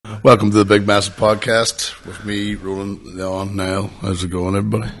Welcome to the Big Massive Podcast with me, Roland, Leon, Niall. How's it going,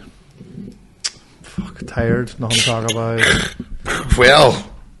 everybody? Fuck, tired, nothing to talk about. Well,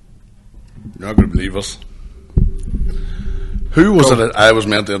 you're not going to believe us. Who was it that I was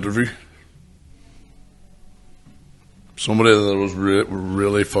meant to interview? Somebody that was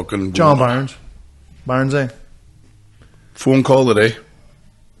really fucking... John Barnes. Barnesy. Phone call today.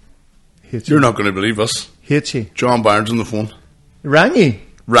 Hates you. You're not going to believe us. Hates you. John Barnes on the phone. Rang you?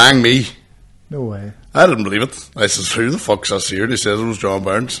 Rang me. No way. I didn't believe it. I says, who the fuck's this here? And he says it was John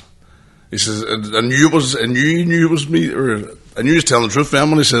Barnes. He says, I knew it was me, or I knew he was telling the truth, man,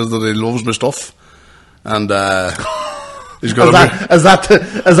 when he says that he loves my stuff. And, he's got is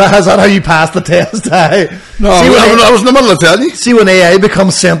that how you pass the test? No, I was in the middle of telling you. See, when AI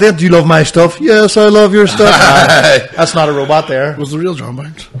becomes sentient, do you love my stuff? Yes, I love your stuff. That's not a robot there. It was the real John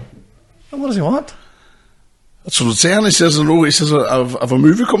Barnes. And what does he want? That's what it's saying. He says, I've a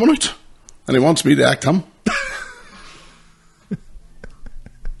movie coming out, and he wants me to act him.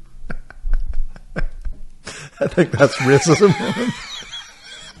 I think that's racism.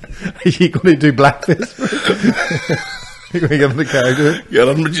 Are you going to do blackface? You're going to give him the character? Yeah,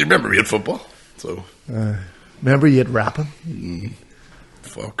 but you remember me at football. So remember you had rapping?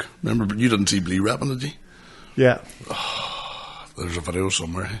 Fuck. Remember, you didn't see Blee rapping, did you? Yeah. Oh, there's a video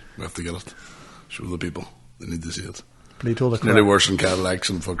somewhere. We have to get it. Show the people. They need to see it. Blee told it's nearly worse than Cadillacs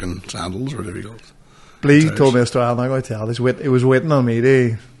and fucking sandals or whatever you call it. Blee told me a story. I'm not going to tell. He was waiting on me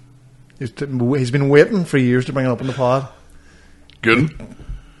to... He's been waiting for years to bring it up in the pod. Good?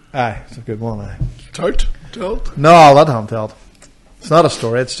 Aye, it's a good one, aye. Tell it? No, I'll let him tell it. It's not a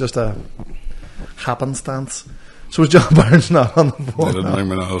story, it's just a happenstance. So was John Barnes not on the phone? I didn't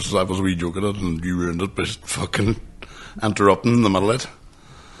remember. I was a wee joke at it, and you ruined it by fucking interrupting in the middle of it.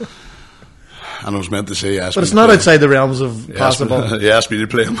 And I was meant to say, but it's not outside the realms of possible. He asked me to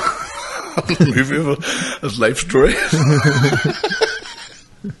play him a movie of his life story.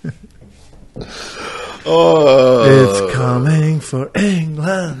 Oh, it's coming for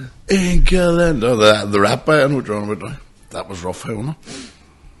England. England. Oh, the rap band we're drawing about now. That was rough, wasn't it?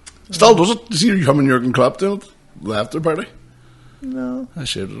 Still does it. You see you coming Jurgen Klopp doing it? The after party? No. I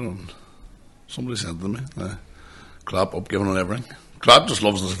shared it on. Somebody sent it to me. Klopp up giving on everything. Klopp just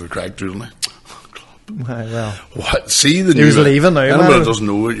loves us if we crack through, doesn't he? Klopp. Aye, well. What? See the he was leaving now. Anybody that doesn't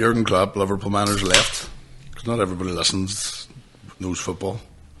know it, Jurgen Klopp, Liverpool manager, left. Because not everybody knows football.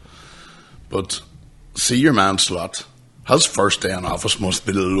 But see your man Slot. His first day in office must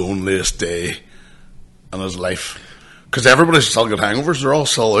be the loneliest day in his life. Because everybody's still got hangovers. They're all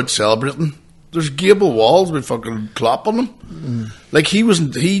still out celebrating. There's gable walls with fucking Klopp on them. Like he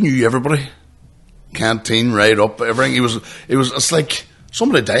knew everybody. Canteen right up, everything. It's like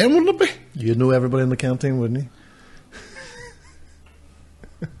somebody dying, wouldn't it be? You'd know everybody in the canteen, wouldn't you?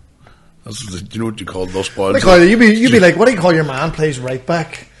 Do you know what you call those boys? You'd be like, what do you call your man plays right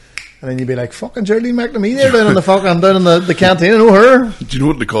back? And then you'd be like, fucking Geraldine McNamee there down in the canteen. I know her. Do you know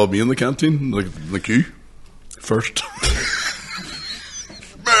what they called me in the canteen? Like the queue? First.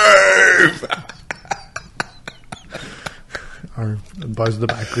 Move! Or boys at the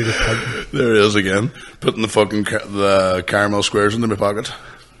back, greatest pug. There he is again. Putting the fucking the caramel squares into my pocket.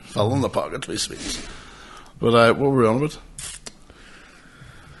 Filling the pocket with sweets. But what were we on about?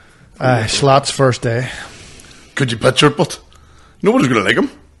 Slot's first day. Could you picture it, but nobody's going to like him.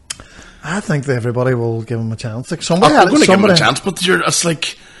 I think that everybody will give him a chance. Like I'm going to give him a chance, but it's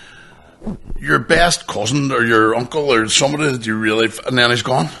like your best cousin or your uncle or somebody that you really... And then he's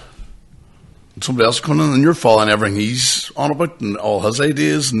gone. And somebody else is coming in and you're following everything he's on about and all his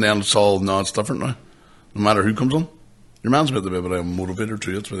ideas, and then it's different now. No matter who comes on. Your man's meant to be a bit of a motivator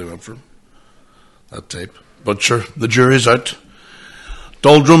too. That's where they went for him. That type. But sure, the jury's out.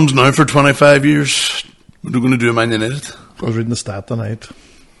 Doldrums now for 25 years. What are we going to do in Man United? I was reading the stat tonight.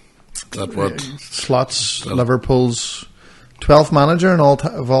 That what? Slot's Liverpool's 12th manager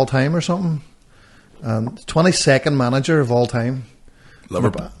of all time or something, and 22nd manager of all time.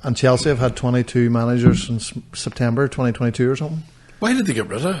 Liverpool and Chelsea have had 22 managers since September 2022 or something. Why did they get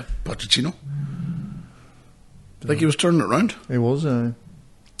rid of Pochettino? Like he was turning it around. He was.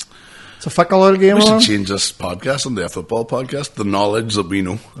 It's a fickle little game. We should change this podcast into a football podcast. The knowledge that we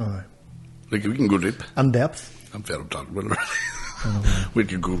know. Aye. Like we can go deep and depth. I'm fed up talking about it. We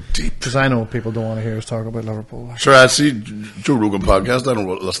could go deep. Because I know people don't want to hear us talk about Liverpool. Sure, I see Joe Rogan podcast. I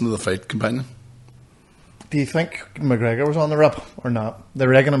don't listen to the Fight Companion. Do you think McGregor was on the rip or not? They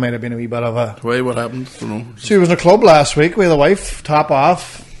reckon it might have been a wee bit of a... Why? What happened? I don't know. So he was in a club last week with a wife, top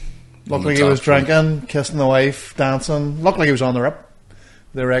off. Looked like he was drinking, kissing the wife, dancing. Looked like he was on the rip.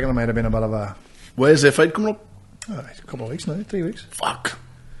 They reckon it might have been a bit of a... Why is the fight coming up? A couple of weeks now, 3 weeks. Fuck.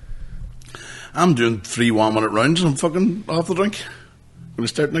 I'm doing 3 1-minute rounds and I'm fucking off the drink. Going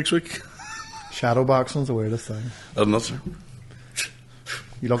to start next week. Shadow boxing's the weirdest thing. I'm not, sir.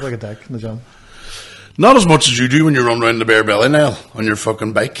 You look like a dick in the gym. Not as much as you do when you run around the bare belly, Niall, on your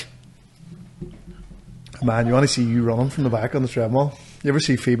fucking bike. Man, you want to see you running from the back on the treadmill? You ever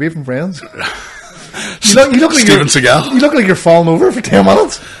see Phoebe from Friends? You look like Steven Seagal. You look like you're falling over for 10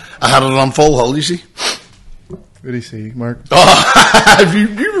 minutes. I had it on full hull, you see. What do you see, Mark? Oh, you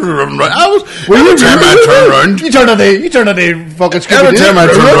were running right. Every time I turn around. You turn on the fucking Scooby-Doo. Every time I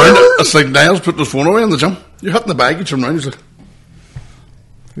turn around, it's like Niall's putting his phone away in the gym. You're hitting the bag, you turn around, he's like,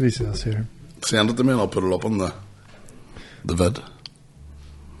 What do you say this here? send it to me and I'll put it up on the vid.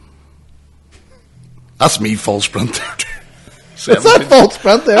 That's me full sprint there. It's not full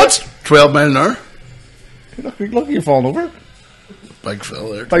sprint there. That's 12 mile an hour. Look like you're falling over. Big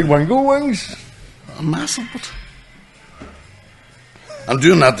fell there. Like Wingo wings. A massive, but I'm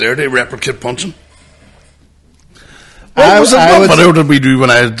doing that there. They replicate punching. What video did we do when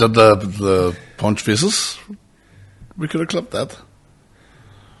I did the punch faces? We could have clipped that.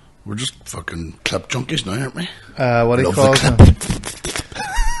 We're just fucking clip junkies now, aren't we? What do you Love call the it?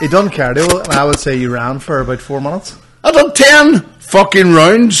 He done cardio, and I would say you ran for about 4 minutes. I done 10 fucking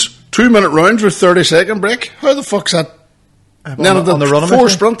rounds, 2-minute rounds with 30-second break. How the fuck's that? Then I did the running 4 machine?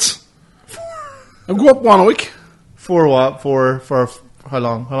 sprints. I go up 1 a week. 4 what? For how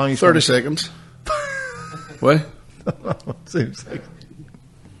long? How long you 30 seconds. Why? Seems like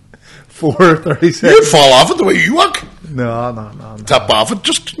 4 30 You'd seconds. fall off it the way you walk. No. Tap off it,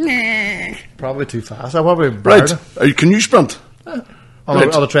 just... Probably too fast. I probably Right. Can you sprint? on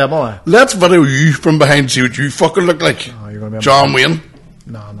Right. the treadmill. Eh? Let's video you from behind, see what you fucking look like. Oh, you're gonna be John Wayne,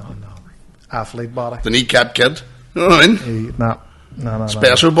 No. Athlete body. the kneecap kid. You know what I mean? No.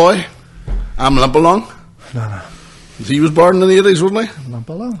 Special boy. I'm limp along. No. He was born in the 80s, wasn't he? Not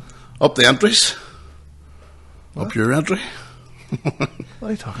below. Up the entries. Up your entry. What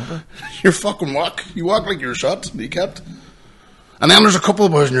are you talking about? Your fucking walk. You walk like you're shot, kneecapped. And then there's a couple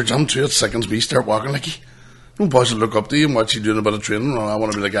of boys in your gym too. It sickens me. Start walking like you. No boys that look up to you and watch you doing a bit of training. Oh, I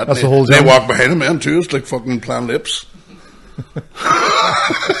want to be like that. That's the whole They gym. walk behind him, man, too. It's like fucking plant lips.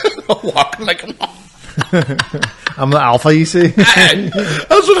 Walking like him. I'm the alpha, you see.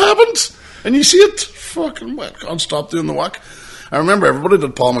 That's what happens. And you see it. Fucking well, can't stop doing the walk. I remember everybody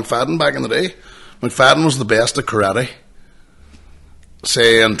did Paul McFadden back in the day. McFadden was the best at karate,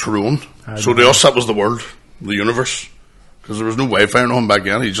 say in Tyrone. So to us, that was the world, the universe. Because there was no Wi-Fi on home back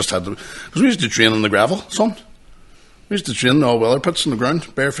then. You just had to... Because we used to train in the gravel, son. We used to train in all weather pits on the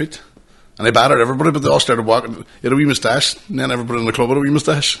ground, bare feet. And they battered everybody, but they all started walking. You had a wee moustache, and then everybody in the club had a wee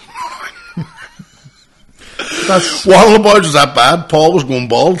moustache. One of the boys was that bad. Paul was going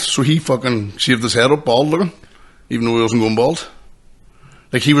bald, so he fucking shaved his head up bald looking, even though he wasn't going bald.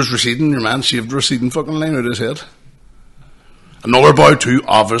 Like he was receding, your man shaved the receding fucking line out of his head. Another boy too,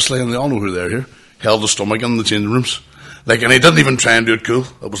 obviously, and they all know who they're here, held his stomach in the changing rooms. Like, and he didn't even try and do it cool.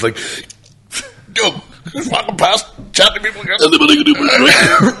 It was like, yo, just walking past, chatting to people, red face, what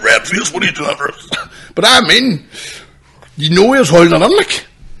are you doing for us? But I mean, you know he was holding it in, like,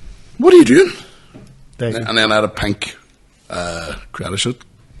 what are you doing? And then I had a pink credit suit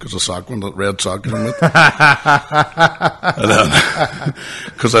because the sock went, that red sock in it. And then,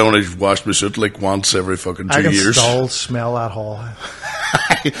 because I only washed my suit like once every fucking 2 years. I can still smell that hole.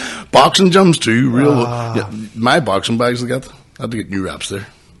 Boxing gyms too, real. Yeah, my boxing bags I got. I had to get new wraps there.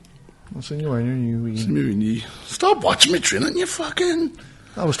 I've seen you wearing your new. Stop watching me training, you fucking.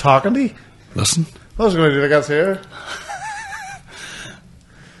 I was talking to you. Listen. I was going to do like that's here.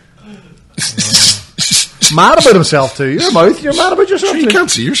 Mad about himself too. Your mouth. You're mad about yourself. Sure, you too. can't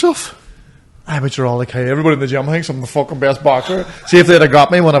see yourself. I bet you're all like, hey, everybody in the gym thinks I'm the fucking best boxer. See if they'd have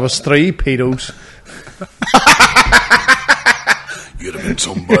got me when I was 3 pedos. You'd have been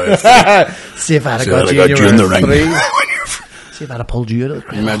somebody. See if I'd have got you in the ring. 3. See if I'd have pulled you out of the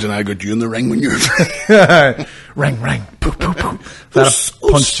ring. Imagine I got you in the ring when you were 3. Ring. Poof, poof, poof. If I'd have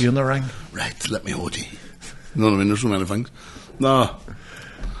punched you in the ring. Right, let me hold you. You know what I mean? There's so many things. No.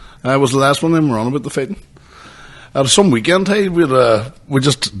 I was the last one, then we're on about the fighting. Some weekend, hey, we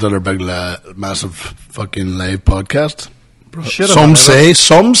just did our big, massive fucking live podcast. Some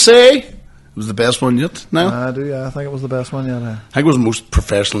say it was the best one yet. No, I do. Yeah, I think it was the best one yet. I think it was the most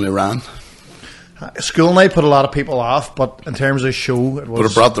professionally ran. School night put a lot of people off, but in terms of show, it was.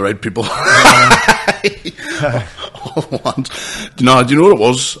 But it brought the right people. Do you know what it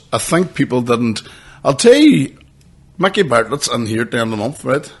was? I think people didn't. I'll tell you, Mickey Bartlett's in here at the end of the month,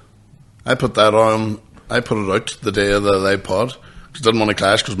 right? I put that on. I put it out the day of the live pod because I didn't want to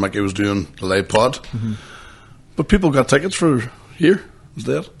clash because Mickey was doing the live pod. Mm-hmm. But people got tickets for here. Was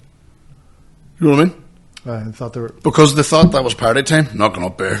that? You know what I mean? I thought they were. Because they thought that was party time. Not going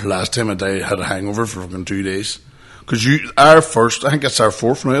up there. Last time had a hangover for fucking 2 days. Because our first, I think it's our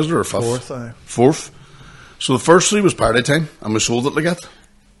fourth now, is it, or fifth? Fourth, aye. Fourth. So the first 3 was party time, and we sold it like that.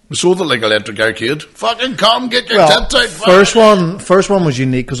 We sold it like Electric Arcade. Fucking come, get your tits out. First one was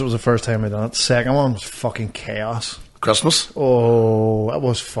unique because it was the first time we'd done it. Second one was fucking chaos. Christmas. Oh, that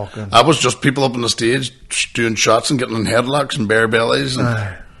was fucking. That was just people up on the stage doing shots and getting in headlocks and bare bellies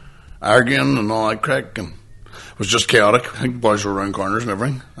and arguing and all that crack. And it was just chaotic. I think boys were around corners and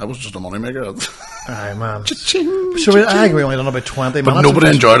everything. That was just a moneymaker. Aye, man. Cha-ching, So I think we only done about 20 minutes. but nobody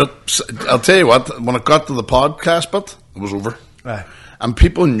enjoyed it. I'll tell you what, when it got to the podcast bit, it was over. Aye. And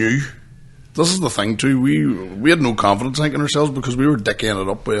people knew. This is the thing too. We had no confidence, I think, in ourselves because we were dicking it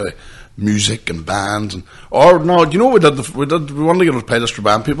up with music and bands and. Or no, you know what we did? We wanted to get a pedestal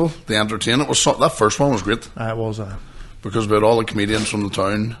band people to entertain. It was that first one was great. It was. Because we had all the comedians from the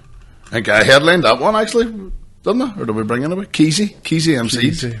town. I think I headlined that one actually, didn't I? Or did we bring in a bit? Keezy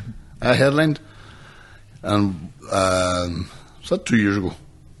MC'd. I headlined. And was that 2 years ago?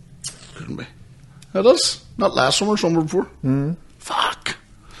 Couldn't be. It is. Not last summer, summer before. Fuck.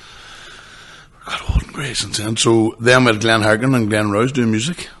 We got old and grey since then. So then we had Glenn Hargan and Glenn Rouse doing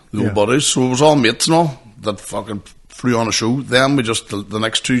music, the old buddies. So it was all mates and all that fucking flew on a show. Then we just, the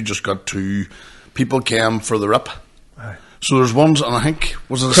next 2 just got 2 people came for the rip. Aye. So there's ones, and I think,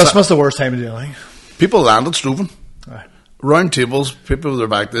 was it Christmas the worst time to do anything? people landed Stroven. Aye. Round tables, people with their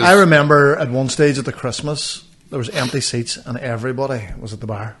back there. I remember at one stage at the Christmas, there was empty seats and everybody was at the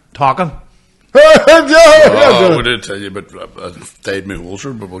bar talking. Oh, we did tell you about Died Me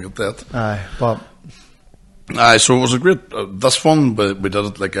Holzer, but we'll get that. Aye, but Aye, so it was a great, this fun, but we did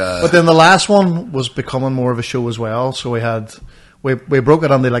it like a... But then the last one was becoming more of a show as well, so we broke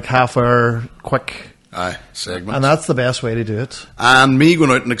it into like half-hour quick... Aye, segments. And that's the best way to do it. And me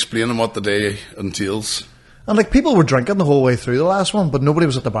going out and explaining what the day entails. And like people were drinking the whole way through the last one, but nobody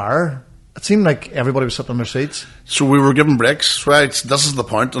was at the bar. It seemed like everybody was sitting in their seats. So we were given breaks, right? This is the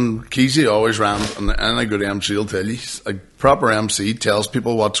point, and Keezy always ran, and any good MC will tell you, a proper MC tells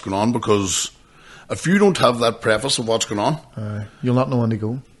people what's going on, because if you don't have that preface of what's going on, you'll not know when to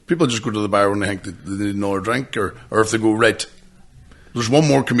go. People just go to the bar when they think they need another drink, or if they go, right, there's one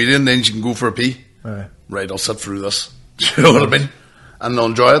more comedian, then you can go for a pee. Right, I'll sit through this. Do you know what I mean? And they'll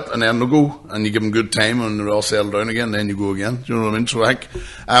enjoy it, and then they'll go, and you give them good time, and they're all settled down again, then you go again. Do you know what I mean? So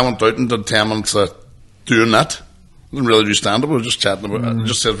I went out and did 10 minutes doing that. Didn't really do stand-up, I was just chatting about it. I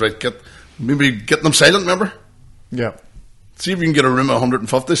just said, right, maybe get them silent, remember? Yeah. See if you can get a room of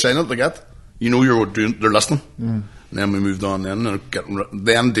 150 silent like that. You know they're listening. And then we moved on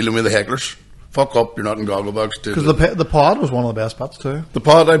then dealing with the hecklers. Fuck up, you're not in Gogglebox. Because the pod was one of the best spots too. The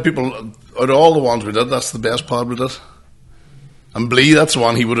pod, out of all the ones we did, that's the best pod we did. And Blee, that's the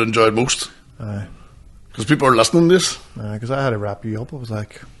one he would have enjoyed most. Because people are listening to this. Because I had to wrap you up. I was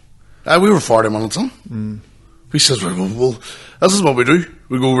like... we were 40 minutes on. He says, well, this is what we do.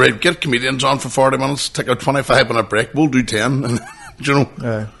 We go, right, get comedians on for 40 minutes, take a 25-minute break, we'll do 10. And, you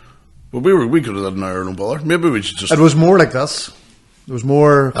know... Well, we could have done an hour, no bother. Maybe we should just... It was more like this. There was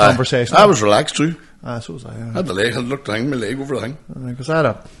more conversation. I was relaxed too. So was I. I had the leg, I looked down my leg over the thing. Because I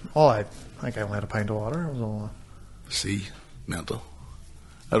think I only had a pint of water. It was all... See, mental.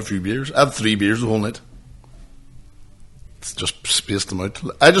 I had a few beers. I had 3 beers the whole night. It's just spaced them out.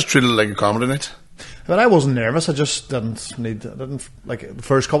 I just treated it like a comedy night. But I wasn't nervous. I just didn't like the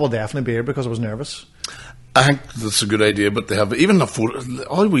first couple definitely beer because I was nervous. I think that's a good idea, but they have even a photo.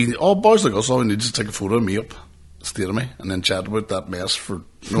 All boys like us, all we need is to take a photo of me up, state of me, and then chat about that mess for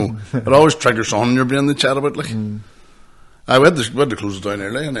it always triggers on in your brain to chat about like. We had to close it down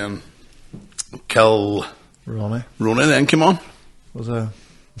early, and then Ronnie then came on. That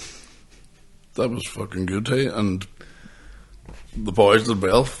was fucking good, hey, and the boys did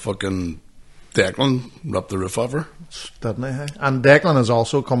well. Fucking Declan ripped the roof off her, didn't he? Hey? And Declan is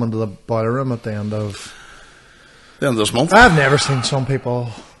also coming to the boiler room at the end of this month. I've never seen some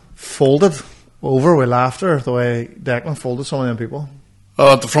people folded over with laughter the way Declan folded some of them people.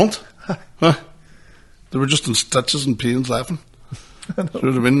 Oh, at the front? Huh? They were just in stitches and pains laughing. You know what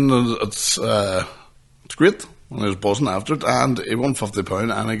I mean? It's great. And I was buzzing after it, and he won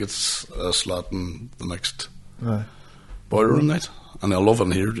 £50, and he gets a slot in the next boiler room night. And I love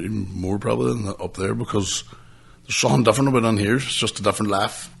in here even more probably than up there, because there's something different about in here. It's just a different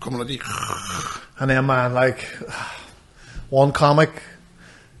laugh coming at you. And then, man, like one comic,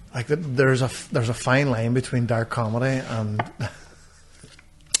 like there's a fine line between dark comedy and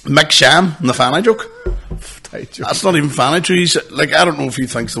Mick Sham and the fanny joke. That's not even fanny too. He's like, I don't know if he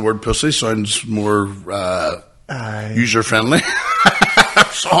thinks the word pussy sounds more user friendly.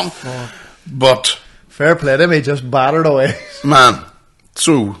 Song. But Fair play to him, he just battered away. man,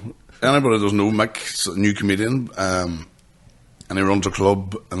 so anybody that doesn't know, Mick's a new comedian, and he runs a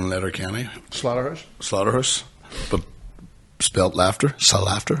club in Letterkenny, Slaughterhouse, but spelt laughter,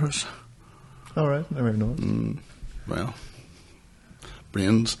 Slaughterhouse. All right, I don't even know. Well,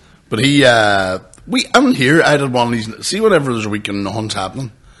 brains. But I'm here. I did one of these. See, whenever there's a weekend, nothing's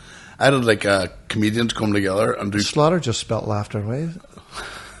happening. I did like comedians come together and do. Slaughter just spelt laughter away.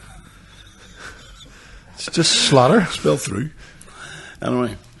 It's just slaughter. Spell through.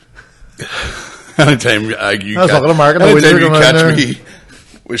 Anyway, anytime I was looking at Mark and the anytime wheels you were going catch there. me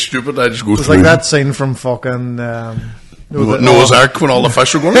with stupid, I just go It's through. like that scene from fucking Noah's Ark when all the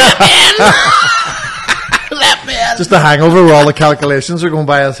fish are going. just the Hangover where all the calculations are going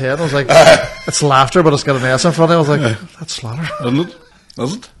by his head. I was like, it's laughter, but it's got an S in front of it. I was like, that's slaughter. Isn't it?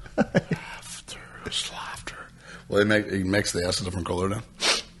 Is it? Laughter. Well, he makes the S a different colour now.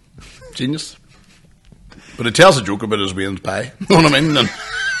 Genius. But it tells a joke about his Wayne's pie. You know what I mean? And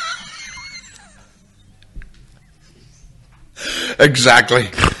exactly.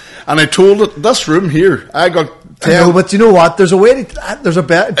 And I told it, this room here, I got 10. No, but you know what? There's a way to, there's a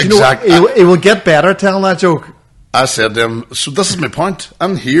better, you know what? It will get better telling that joke. I said to him, so this is my point.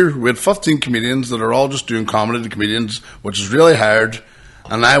 I'm here with 15 comedians that are all just doing comedy to comedians, which is really hard.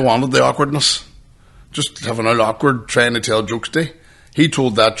 And I wanted the awkwardness. Just having an awkward trying to tell jokes day. He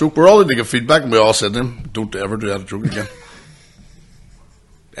told that joke. We're all to give feedback, and we all said to him, don't ever do that joke again.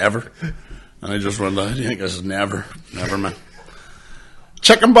 Ever. And I just went, do you think I said never? Never, man.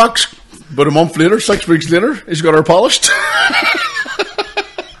 Chicken box. About a month later, 6 weeks later, he's got her polished.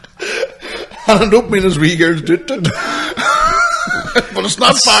 And I don't mean his wee girls do it. But it's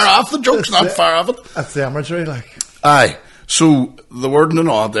not far off. The joke's not far off it. That's the imagery, like. Aye. So the word and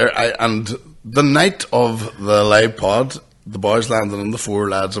all there, and the night of the live pod, the boys landed on the 4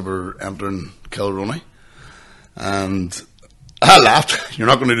 lads that were entering Kilrooney, and I laughed. You're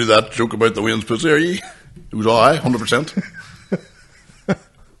not going to do that joke about the Wayne's pussy, are you? It was all aye, 100%.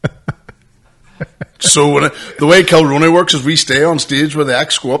 So the way Kilrooney works is we stay on stage where the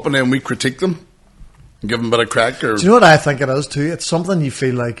acts go up and then we critique them and give them a bit of crack. Or Do you know what I think it is too? It's something you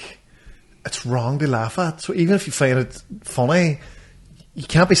feel like it's wrong to laugh at. So even if you find it funny, you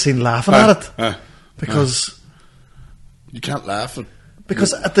can't be seen laughing at it because you can't laugh at.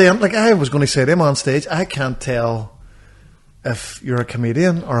 Because at the end, like I was going to say to him on stage, I can't tell if you're a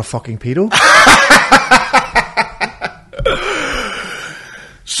comedian or a fucking pedo.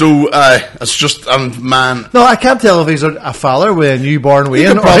 So it's just man. No, I can't tell if he's a father with a newborn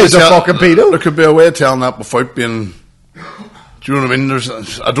Wayne or he's a fucking pedo. There could be a way of telling that without being. Do you know what I mean?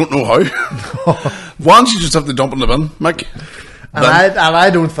 I don't know how. Once you just have to dump in the bin, Mick. And I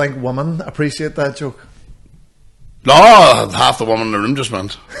don't think women appreciate that joke. No, half the women in the room just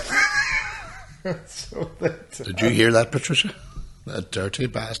went. Did you hear that, Patricia? That dirty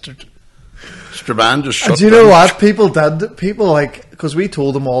bastard. Strabane just shut And do you know what? People did. People like, because we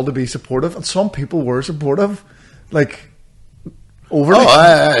told them all to be supportive, and some people were supportive. Like, overly. Oh,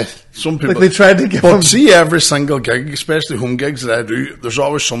 aye. Some people. Like they tried to give But them. see, every single gig, especially home gigs that I do, there's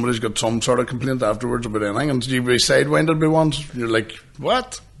always somebody's got some sort of complaint afterwards about anything, and you be sidewinded by once. You're like,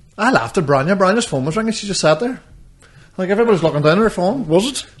 what? I laughed at Branya. Branya's phone was ringing. She just sat there. Like everybody's looking down at her phone. Was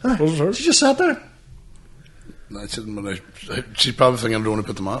it? Aye. Was it her? She just sat there. No, she's probably thinking I don't want to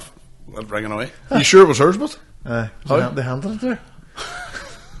put them off. That ringing away. You sure it was hers, but? They handed it to her.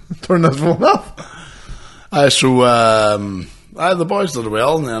 Turn that phone off. The boys did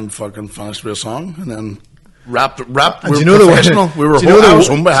well, and then fucking finished with a song, and then rapped. We were you know the professional. way- We were do you know I the- was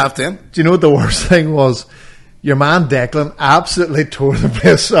home by 10:30. Do you know what the worst thing was? Your man Declan absolutely tore the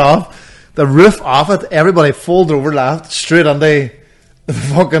place off. The roof off it. Everybody folded over, laughed straight on the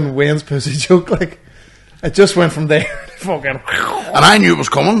fucking Wayne's pussy joke. Like it just went from there. To fucking. And I knew it was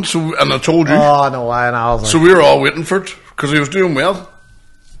coming, and I told you. Oh no! And I was like, So we were all waiting for it because he was doing well,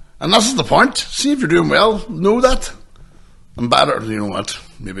 and this is the point. See if you're doing well, know that. And better, you know what?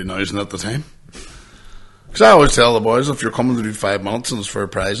 Maybe now isn't at the time. Because I always tell the boys, if you're coming to do 5 minutes and it's for a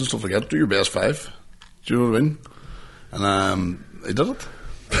prize and stuff like that, do your best 5. Do you know what I mean? And he did it.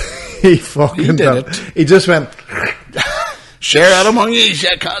 he fucking He did it. He just went. Share it among you,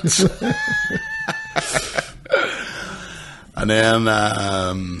 shitcuts. And then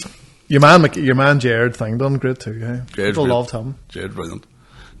Your man Jared thing done great too. Yeah, Jared's people great. loved him. Jared, brilliant.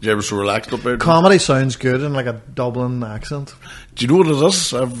 Jared was so relaxed up there. Comedy sounds good in like a Dublin accent. Do you know what it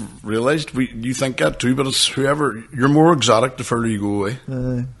is? I've realised you think that too, but it's whoever you're more exotic the further you go away.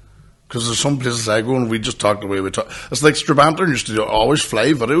 Because there's some places I go and we just talk the way we talk. It's like Strabanter used to always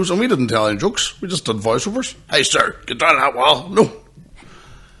fly videos, and we didn't tell any jokes. We just did voiceovers. Hey, sir, get down that wall. No.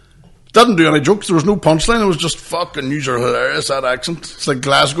 Didn't do any jokes. There was no punchline. It was just fucking you're hilarious, that accent. It's like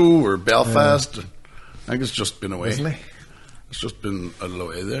Glasgow or Belfast. I think it's just been away. Isn't he? It's just been a little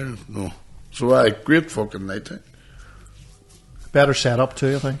away there. No. So great fucking night. Better setup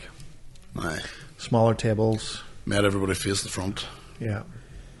too, I think. Aye. Smaller tables. Made everybody face the front. Yeah.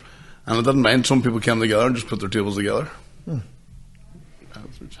 And I didn't mind. Some people came together and just put their tables together.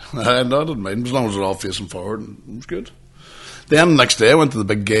 I didn't mind as long as they're all facing forward. It was good. Then the next day I went to the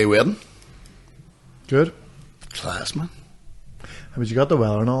big gay wedding. Good. Class, man. But you got the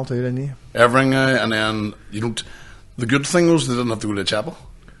weather and all too, didn't you? Everything, and then you don't. The good thing was they didn't have to go to the chapel.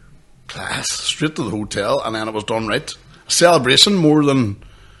 Class, straight to the hotel, and then it was done right. A celebration more than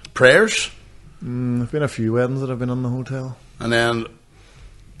prayers. There've been a few weddings that have been in the hotel. And then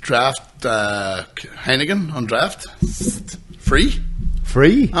draft Heineken on draft, free.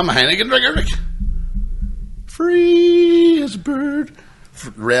 Free? I'm a Heineken drinker, Rick. Free as a bird.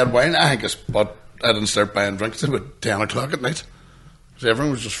 Red wine, I think but I didn't start buying drinks until about 10 o'clock at night. So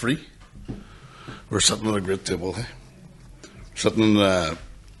everything was just free. We're sitting at a great table, hey? Sitting, they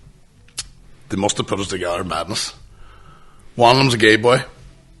must have put us together, madness. One of them's a gay boy.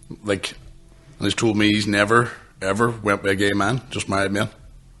 And he's told me he's never, ever went with a gay man, just married men.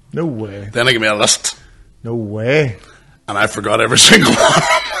 No way. Then he gave me a list. No way. And I forgot every single one.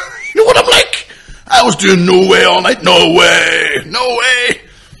 You know what I'm like? I was doing no way all night. No way. No way.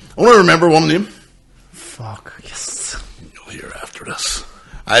 I only remember one name. Fuck. Yes. You'll hear after this.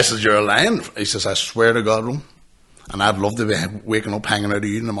 I said, you're a lion. He says, I swear to God, Ron. And I'd love to be waking up hanging out of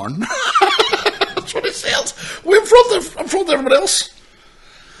you in the morning. That's what he said. We're in front of everybody else.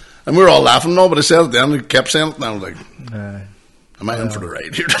 And we were all laughing and all, but he said at the end, he kept saying it, and I was like, am I in for the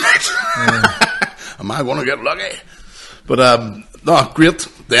ride here tonight? Am I going to get lucky? But, no, great.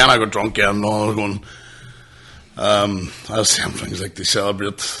 Then I got drunk and all. I was going, I was saying things like they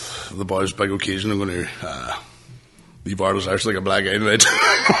celebrate the boys' big occasion. I'm going to leave Ardo's house like a black guy tonight.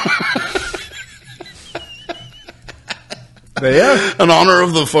 Yeah. In honour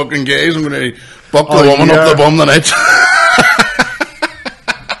of the fucking gays, I'm going to buck the woman up the bum tonight.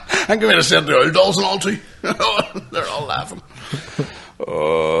 I'm going to send the old dolls and all too. They're all laughing.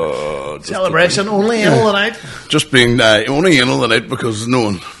 Celebration only anal tonight. Just being only anal tonight because no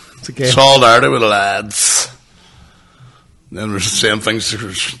one. It's okay. Solidarity with the lads. Then we're saying things.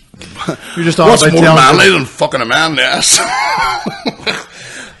 You're just on what's about more telling manly than fucking a man? Yes.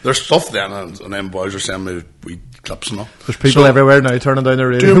 There's stuff then, and them boys are sending me wee clips and all. There's people everywhere now turning down their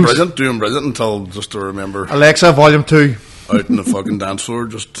radios. Doing brilliant until just to remember. Alexa, volume 2. Out in the fucking dance floor,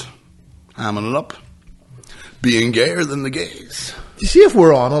 just hamming it up. Being gayer than the gays. Do you see if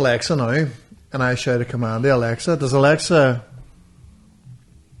we're on Alexa now, and I shout a command to Alexa, does Alexa,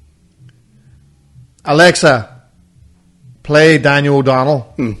 play Daniel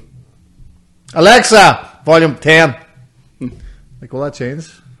O'Donnell? Alexa, volume 10. Like, will that change?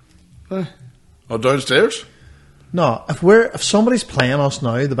 Oh, downstairs? No, if somebody's playing us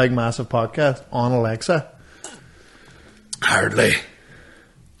now, the big massive podcast, on Alexa. Hardly.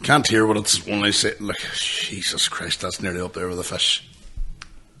 Can't hear what it's only saying. Like, Jesus Christ, that's nearly up there with a fish.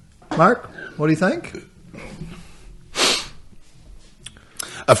 Mark, what do you think?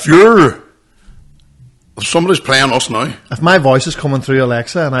 If somebody's playing us now, If my voice is coming through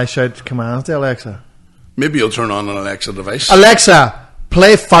Alexa and I shout commands to Alexa. maybe you'll turn on an Alexa device. Alexa,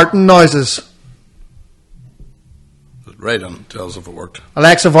 play farting noises. Right on, tell us if it worked.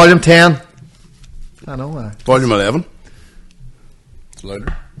 Alexa, volume 10. I know. Volume 11. It's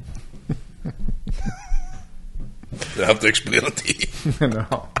louder. They have to explain it to you.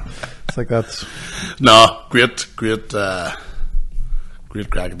 No. It's like that's... No, great crack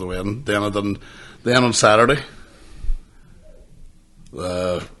at the wedding. Then on Saturday,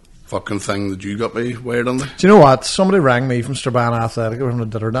 the fucking thing that you got me wired on there. Do you know what? Somebody rang me from Strabane Athletic from the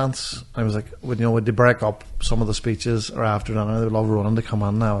dinner dance. I was like, would they break up some of the speeches or after dinner? They would love Ronan to come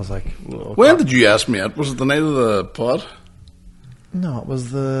on. And I was like, when did you ask me it? Was it the night of the pod? No, it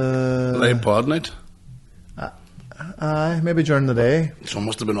was the Live pod night? maybe during the day. So it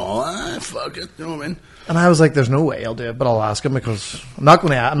must have been all, fuck it, you know what I mean? And I was like, there's no way I'll do it, but I'll ask him because I'm not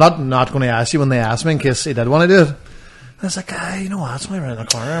going to ask you when they ask me in case he did want to do it. And I was like, you know what, it's only around the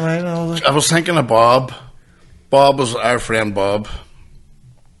corner, right? And I was thinking of Bob. Bob was our friend Bob.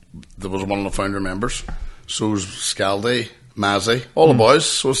 That was one of the founder members. So was Scaldy, Mazzy, all the boys.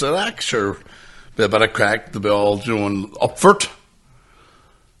 So I said, sure, be a bit of crack to be all doing up for it.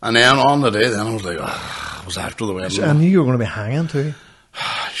 And then on the day, then I was like, I was after the wedding. I knew you were going to be hanging too.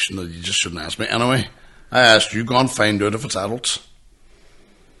 You just shouldn't ask me. Anyway, I asked you, go and find out if it's adults.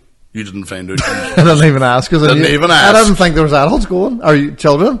 You didn't find out. I didn't even ask. I didn't even ask. I didn't think there was adults going. Are you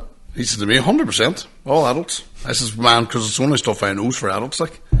children? He said to me, 100%, all adults. I says, man, because it's the only stuff I know for adults.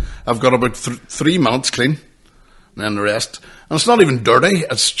 Like, I've got about 3 minutes clean, and then the rest. And it's not even dirty,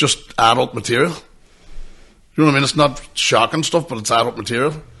 it's just adult material. You know what I mean? It's not shocking stuff, but it's adult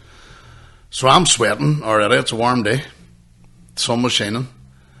material. So I'm sweating already, it's a warm day. The sun was shining.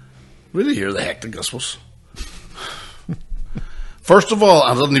 Really hear the hectic this was. First of all,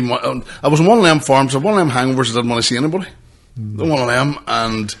 I was in one of them farms, one of them hangovers, I didn't want to see anybody. The one of them,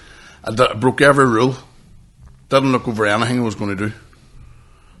 and I broke every rule. Didn't look over anything I was going to do.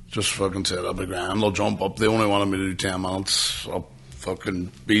 Just fucking said, I'll be grand, I'll jump up. They only wanted me to do 10 minutes. I'll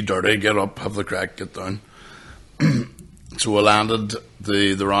fucking be dirty, get up, have the crack, get down. So I landed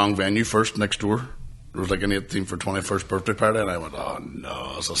the wrong venue first, next door. There was like an 18 for 21st birthday party, and I went, oh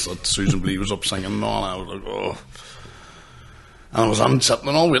no. As I said, Susan Blee was up singing and all, and I was like, oh. And I was sitting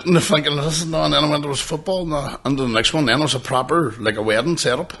and all waiting, thinking this, and then I went, there was football, and the next one, then it was a proper, like a wedding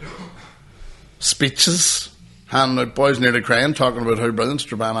setup. Speeches, handing out, boys nearly crying, talking about how brilliant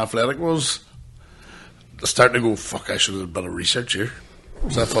Strabane Athletic was. I started to go, fuck, I should have done a bit of research here.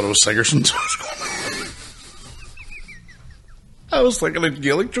 Because I thought it was Sigerson's. I was thinking of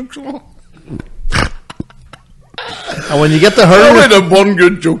Gaelic jokes and all. And when you get the hurl, I only did one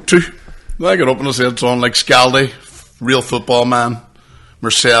good joke too. I got up and I said something like Scaldy, real football man.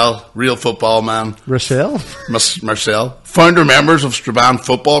 Marcel, real football man. Marcel? Marcel, founder members of Strabane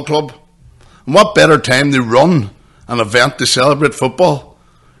Football Club. And what better time to run an event to celebrate football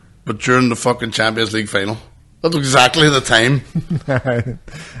but during the fucking Champions League final? That's exactly the time.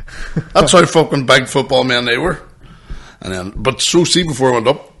 That's how fucking big football men they were. And then, but so see, before I went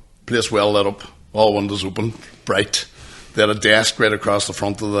up, place well lit up, all windows open, bright. They had a desk right across the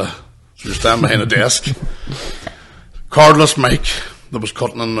front of the. So you're standing behind a desk. Cordless mic that was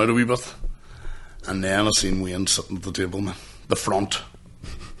cutting in and out a wee bit. And then I seen Wayne sitting at the table, man. The front.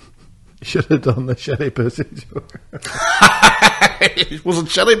 You should have done the shitty pussy joke. Was it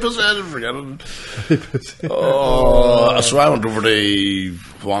shitty pussy? I didn't forget it. Shitty pussy. Oh, so I went over to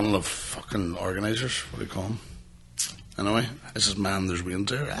one of the fucking organisers. What do you call him? Anyway, I says, man, there's Wayne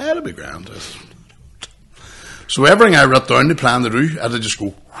there. That'll be grand. So everything I wrote down the plan to do, I had to just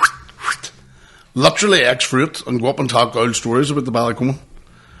go literally X through it and go up and talk old stories about the Ballycommon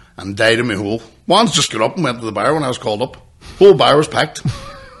and died in my hole. One's just got up and went to the bar when I was called up. Whole bar was packed.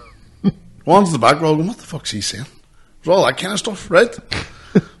 One's in the back, we're all going, what the fuck's he saying? It was all that kind of stuff, right?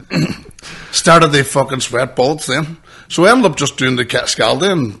 Started the fucking sweat bullets then. So I ended up just doing the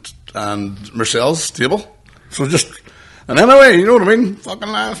Scaldy and Marcel's table. So just, and anyway, you know what I mean? Fucking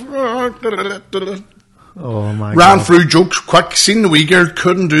laugh. Oh my Ran God. through jokes quick, seen the wee girl,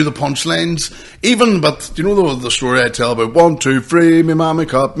 couldn't do the punchlines. Even, but do you know the story I tell about 1, 2, 3, me mammy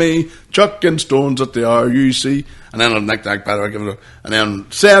caught me, chucking stones at the RUC, and then I'll nick back, and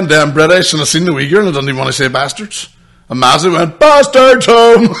then saying them British, and I seen the wee girl and I didn't even want to say bastards. And Mazzy went, bastards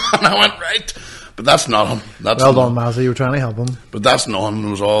home! And I went, right. But that's not him. That's Well done, Mazzy, you were trying to help him. But that's not him.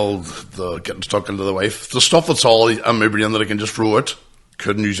 It was all the getting stuck into the wife. The stuff that's all in my brain that I can just throw out.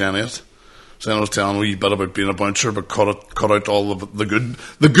 Couldn't use any of it. So then I was telling a wee bit about being a bouncer, but cut out all the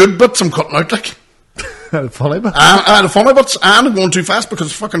good bits I'm cutting out, like. Funny bit. The funny bits, and I'm going too fast because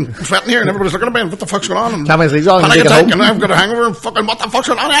it's fucking sweating here and everybody's looking at me and what the fuck's going on? And Champions League's on, panic you take it attack, home. and I've got a hangover and fucking what the fuck's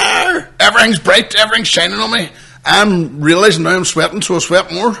going on here? Everything's bright, everything's shining on me. I'm realising now I'm sweating, so I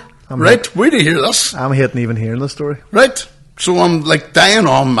sweat more. Right? Where do you hear this? I'm hating even hearing the story. Right? So I'm like dying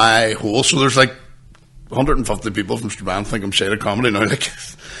on my hole. So there's like 150 people from Strabane think I'm shade of comedy now. Like,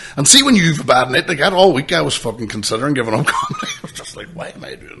 and see when you've a bad night like that, all week I was fucking considering giving up comedy. I was just like, why am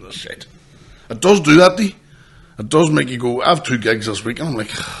I doing this shit? It does do that, Dee. It does make you go, I have 2 gigs this week, and I'm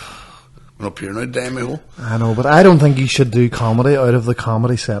like, I'm up here now, damn my hole. I know, but I don't think you should do comedy out of the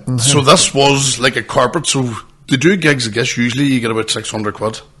comedy setting. So this was like a corporate, so to do gigs, I guess usually you get about 600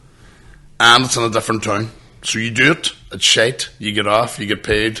 quid. And it's in a different town. So you do it, it's shite, you get off, you get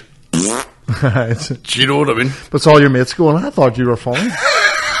paid. Do you know what I mean? But it's all your mates going, I thought you were funny.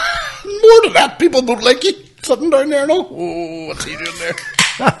 More than that, people don't like you. Sitting down there now. Oh, what's he doing there?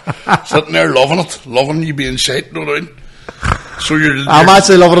 Sitting there loving you being shite, know what I mean? So I'm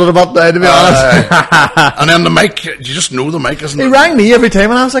actually loving it about now, to be honest. And then the mic, you just know the mic isn't. He rang me every time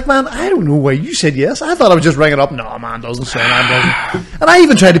and I was like, man, I don't know why you said yes. I thought I was just ringing up. No, man doesn't say, man doesn't. And I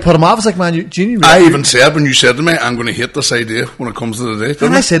even tried to put him off. I was like, man, do you I even said when you said to me, I'm going to hate this idea when it comes to the date.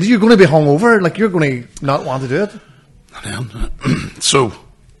 And I said, you're going to be hungover. Like, you're going to not want to do it. And then, so,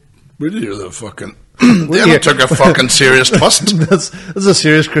 where did you hear the fucking... then it took a fucking serious twist. This is a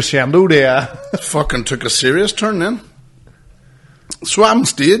serious crescendo there. Fucking took a serious turn then. So I'm on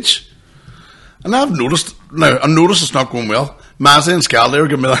stage, and I've noticed, now I noticed it's not going well. Mazzy and Scaldy are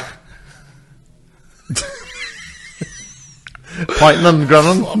giving me Pointing and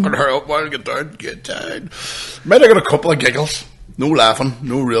grinning. Fucking hurry up, while get down. Might have got a couple of giggles. No laughing,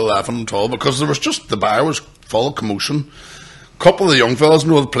 no real laughing at all, because there was just, the bar was full of commotion. A couple of the young fellas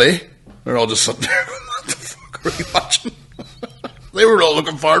know the play. They're all just sitting there going, what the fuck are you watching? They were all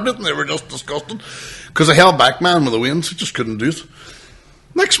looking forward to it, and they were just disgusted. Because I held back, man, with the wins. He just couldn't do it.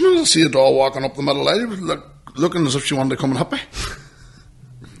 Next minute, I see a doll walking up the middle aisle, looking as if she wanted to come and hit me.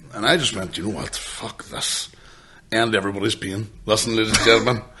 And I just went, you know what, fuck this. And everybody's pain. Listen, ladies and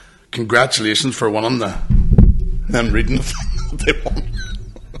gentlemen, congratulations for winning the... I'm reading the thing they won.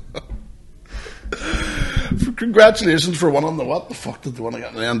 Congratulations for winning the... What the fuck did they win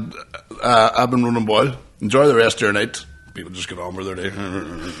again? And I've been running Boyle. Enjoy the rest of your night. People just get on with their day.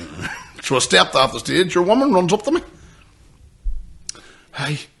 So I stepped off the stage. Your woman runs up to me.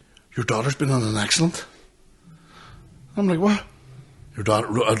 Hey, your daughter's been on an accident. I'm like, what? Your daughter,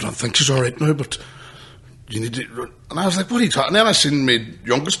 I don't think she's all right now, but you need to... And I was like, what are you talking? And then I seen my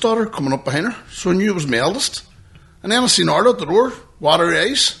youngest daughter coming up behind her, so I knew it was my eldest. And then I seen Arla at the door, water her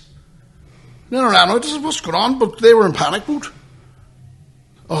eyes. And then I ran out, I said, what's going on? But they were in panic mode.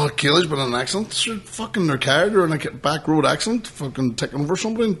 Oh, Kaylee's been in an accident. So fucking their car, they're in a back road accident, fucking taking over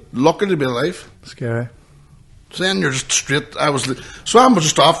somebody. Lucky to be alive. Scary. So then you're just straight. So I'm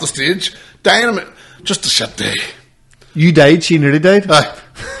just off the stage, dying, just a shit day. You died, she nearly died? Aye.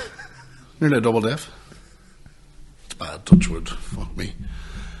 Nearly a double death. It's bad, touch wood. Fuck me.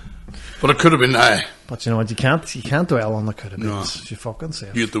 But it could have been, aye. But you know what, you can't dwell on the could have been. No. You fucking say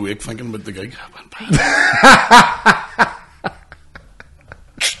it. You at the wake thinking about the gig. I went bad.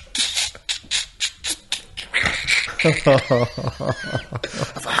 If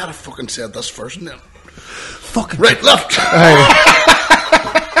I had a fucking said this first and then... Fucking right, left.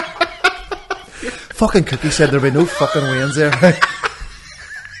 Fucking Cookie said there'd be no fucking wins there.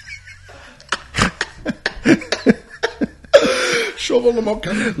 Shovel them up,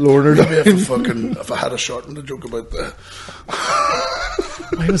 can you? Lord, if I had a shortened a joke about the...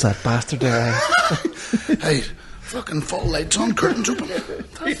 Why was that bastard there? Hey, fucking full lights on, curtains open.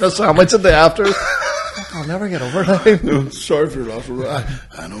 Eating a sandwich in the after. I'll never get over it. No, sorry for your loss.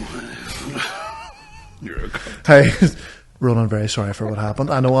 I know. You're a cunt. Hey, Ronan, very sorry for what happened.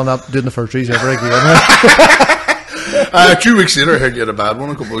 I know I'm not doing the first trees ever again. A few weeks later, I heard you had a bad one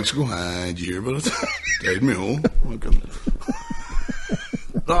a couple of weeks ago. Did you hear about it? Died me home.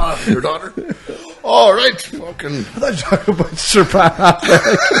 Your daughter. All right, fucking. I thought you were talking about surprise.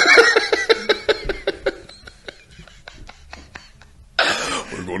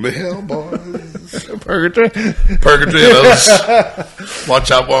 We're going to hell, boys. Purgatory. Purgatory it is. Watch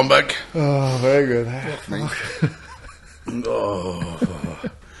that one back. Oh, very good. Oh.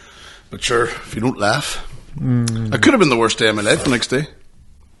 But sure, if you don't laugh. It could have been the worst day of my life the next day.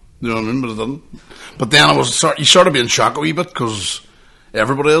 You know what I mean? But it didn't. But then you sort of be in shock a wee bit because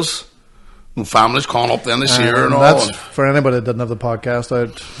everybody is. And families calling up then this year and all. That's, for anybody that didn't have the podcast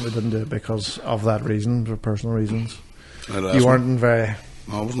out, we didn't do it because of that reason, for personal reasons. You weren't very...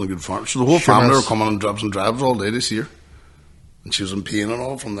 No, I wasn't a good farm. So the whole family were coming in dribs and drabs all day this year. And she was in pain and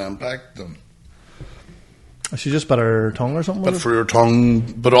all from the impact. And she just bit her tongue or something? Bit for her tongue,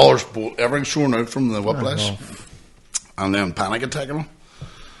 but all her everything's shorn out from the whiplash. And then panic attack and all.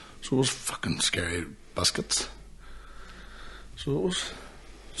 So it was fucking scary biscuits. So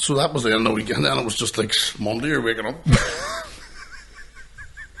that was the end of the weekend. Then it was just like Monday you're waking up.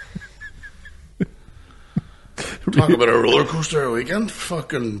 Talk about a roller coaster weekend.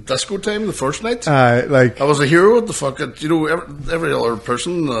 Fucking disco time the first night. I was a hero at the fucking, you know, every other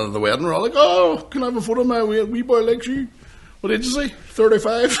person at the wedding were all like, oh, can I have a photo of my wee boy like you? What did you say?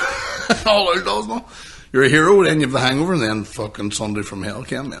 35? All old dolls now. You're a hero, then you have the hangover, and then fucking Sunday from hell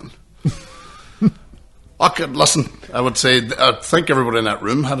came, man. Okay, listen, I think everybody in that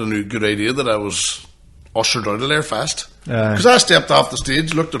room had a good idea that I was ushered out of there fast. Because I stepped off the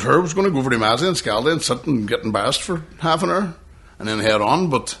stage, looked at her, was going to go over to Mazzy and Scaldy and sit and get embarrassed for half an hour and then head on,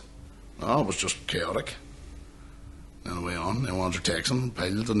 but it was just chaotic. Then away on, everyone's texting,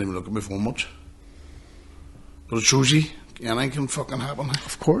 pilot didn't even look at my phone much. But it shows you, anything can fucking happen.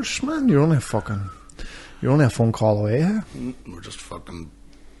 Of course, man, you're only a phone call away. Huh? We're just fucking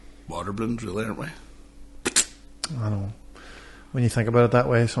water balloons, really, aren't we? I know. When you think about it that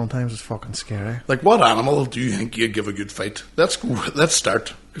way, sometimes it's fucking scary. Like, what animal do you think you'd give a good fight? Let's go. Let's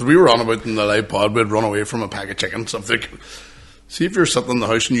start. Because we were on about in the live pod, we'd run away from a pack of chickens. I'm thinking, see if you're sitting in the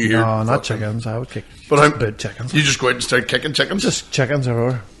house and you hear... No, not chickens. I would kick chickens. You just go out and start kicking chickens? Just chickens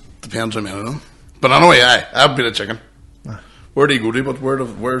everywhere. Depends on many of them. But anyway, I've been a chicken. Where do you go to? But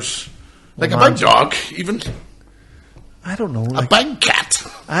where's... Like a big dog, even? I don't know. A big cat.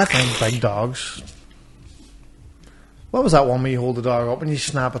 I think big dogs... What was that one where you hold the dog up and you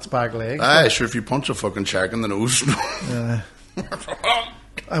snap its back leg? Aye, sure, if you punch a fucking shark in the nose.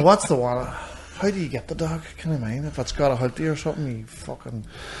 And what's the one? How do you get the dog? Can I mind? If it's got a hootie or something, you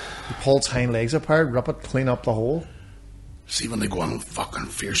pull its hind legs apart, rip it, clean up the hole. See when they go on fucking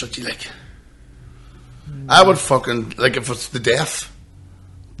fierce at you, like. I would fucking, like, if it's the death,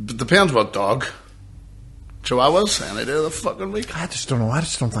 it depends what dog. Chihuahuas, any day of the fucking week. I just don't know. I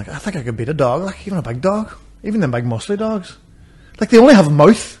think I could beat a dog, like, even a big dog. Even them big muscly dogs. Like, they only have a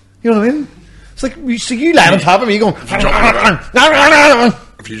mouth. You know what I mean? It's like, you lie on top of me, you going...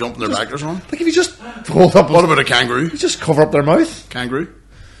 If you jump in their back or something. Like, if you just hold up... What about a kangaroo? You just cover up their mouth. Kangaroo?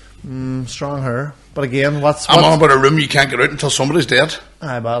 Strong hair. But again, what's I'm on about a room you can't get out until somebody's dead.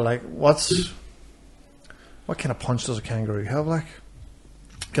 Aye, but like, what kind of punch does a kangaroo have, like?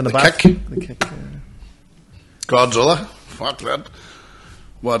 Can The back? kick. The kick, Godzilla? Fuck that.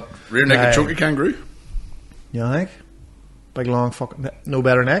 What? Rear naked Aye. choke a kangaroo? You think? Big, long fucking... No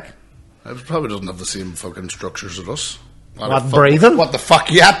better neck? It probably doesn't have the same fucking structures as us. What, breathing? What the fuck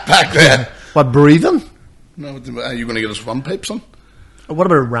you at back there? What, breathing? No, are you going to get us one pipe, son? What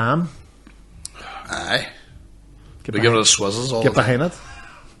about a ram? Aye. Get We give it a swizzles all Get the time. behind it.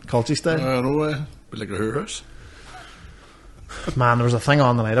 Culture style. No, be like a her house. Man, there was a thing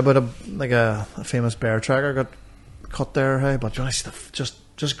on the night about a famous bear tracker got cut there, hey, but you know,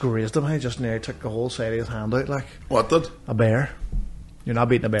 just grazed him, hey, just nearly took the whole side of his hand out, like. What did? A bear. You're not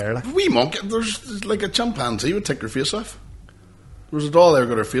beating a bear, like. Wee monkey, there's like a chimpanzee would take her face off. There was a doll there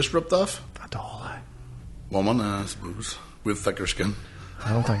got her face ripped off. A doll, aye. Woman, I suppose, with thicker skin.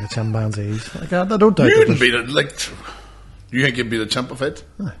 I don't think it's chimpanzees. Like, I don't doubt You it. wouldn't beat it, like... You think you'd beat a chimp a fight?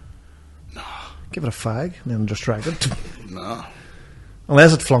 Give it a fag and then just drag it. No.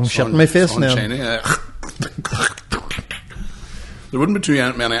 Unless it flung shit in my face. On And then, China, yeah. There wouldn't be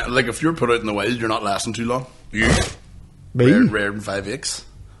too many... Like, if you're put out in the wild, you're not lasting too long. You... me? Rare than 5 eggs.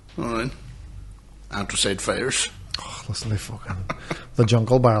 Alright. Anthracite fires. Oh, listen to fucking... The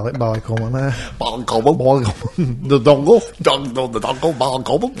jungle Ballycommon. Ballycommon. The dongle. The dongle,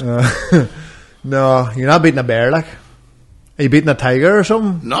 Ballycommon. No, you're not beating a bear, like. Are you beating a tiger or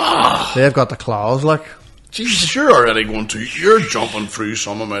something? No. They've got the claws, like. Jesus, you're already going to... You're jumping through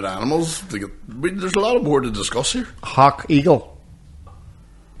some amount of animals. There's a lot more to discuss here. Hawk, eagle.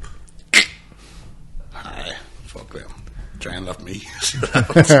 Aye, fuck them. Try and lift me.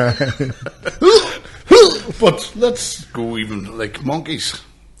 But let's go even, like, monkeys.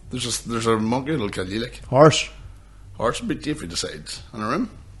 There's a monkey that'll kill you, like. Horse. Horse will beat you if he decides. In a room.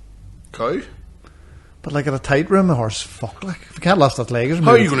 Cow. But like at a tight room, the horse, fuck, like. If you can't lift that leg,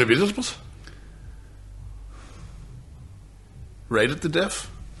 How are you going to beat it, but? Ride it to death.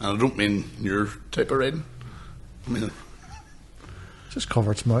 And I don't mean your type of riding. I mean, just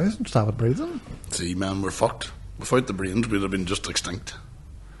cover its mouth and stop it breathing. see, man, we're fucked. Without the brains, we'd have been just extinct.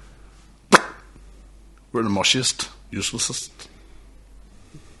 We're the mushiest, uselessest.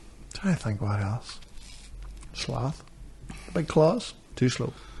 Trying to think what else. Sloth. Big claws. Too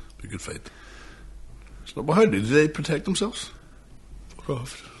slow. Be a good fight. So, well, how do they protect themselves? Fuck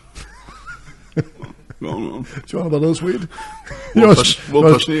off. No. Do you want about those weed? We'll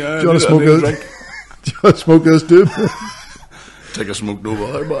push me. Do you want to smoke this? Do you want to smoke this, dude? Take a smoke, no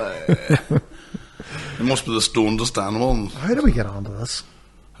bother, boy. It must be the stonedest animal. And How do we get onto this?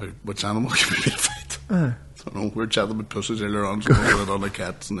 which animal can we beat a fight? I don't know. We were chatting about pussies earlier on, so we were on like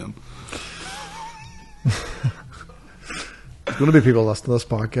cats and then. There's going to be people listening to this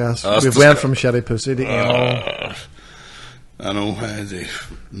podcast. That's We've went from shitty pussy to anal. I know,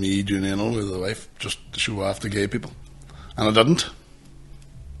 me doing anal with the wife just to show off to gay people. And I didn't.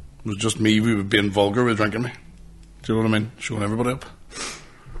 It was just me, we were being vulgar with drinking me. Do you know what I mean? Showing everybody up.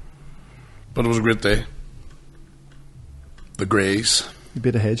 But it was a great day. The Greys. You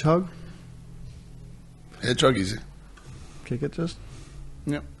beat a hedgehog? Hedgehog easy. Kick it just?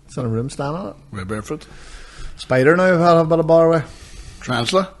 Yep. It's in a room stand on it. We're barefoot. Spider now, I've had a bit of bar with.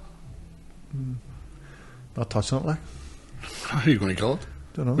 Tarantula. Not touching it, like. How are you going to kill it?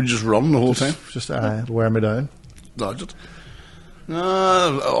 Don't know. We just run the whole time. Just it'll wear me down. Dodge it.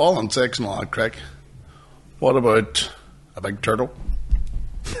 All insects and all that crack. What about a big turtle?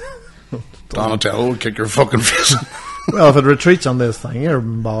 Donatello will kick your fucking face. Well, if it retreats on this thing, you're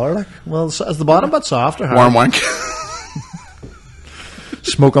bar, like. Well, is the bottom bit soft or hard? Warm wank.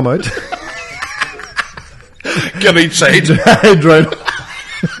 Smoke them out. Get each side. Drown.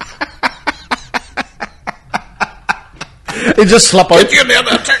 He just slip out. Get you near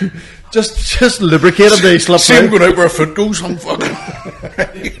that. Just lubricated. They slip See him out. going out where a foot goes. I'm fucking.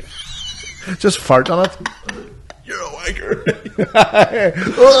 Just fart on it. You're a wanker.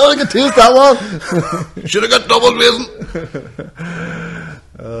 Oh, I can taste that one. Should have got double glazing.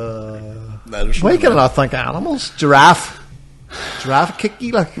 Why can I not think of animals? Giraffe kick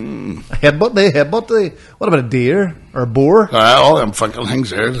you like headbutt they. What about a deer or a boar? All them fucking things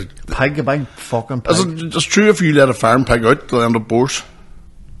there. Like, Pig, a big fucking pig. is it just true if you let a farm pig out, they'll end up boars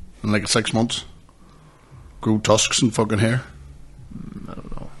in like 6 months? Grow tusks and fucking hair. I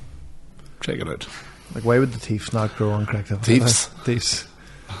don't know. Check it out. Like, why would the teeth not grow on correct? Teeths.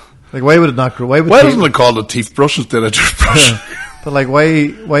 Like, why would it not grow? Why doesn't it call it a teeth brush instead of toothbrush? But like,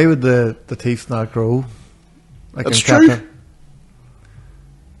 why would the teeth not grow? Like, That's true.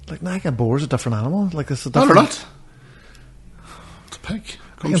 Like, like a boar's a different animal. Like, this is a No, different. they're not. It's a pig.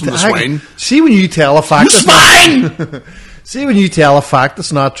 Comes from the swine. See when you tell a fact. You swine! See when you tell a fact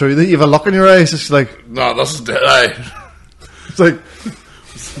that's not true. That you have a look in your eyes. It's like, No, this is dead. Aye. it's like,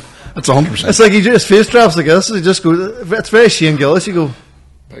 That's 100%. it's like he just face drops like this. And he just goes. It's very Shane Gillis. You go.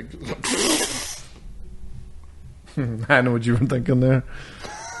 Pig. I know what you were thinking there.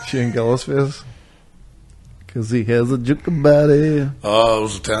 Shane Gillis face. Because he has a juke body. Oh, I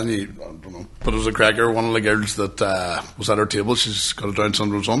was telling you, I don't know. But it was a cracker. One of the girls that was at her table, she's got a Down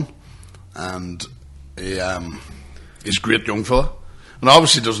syndrome son. And he's a great young fella. And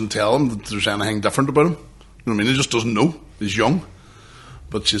obviously doesn't tell him that there's anything different about him. You know what I mean? He just doesn't know. He's young.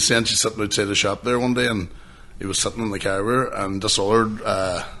 But she's saying she's sitting outside the shop there one day and he was sitting in the car with her and this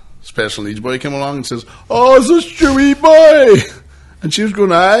other special needs boy came along and says, "Oh, is this your wee boy?" And she was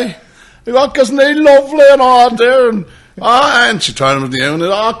going, "Aye. Look, isn't he lovely and all that there?" And she turned him at the end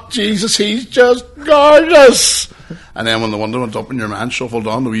and, "Oh, Jesus, he's just gorgeous." And then when the window went up and your man shuffled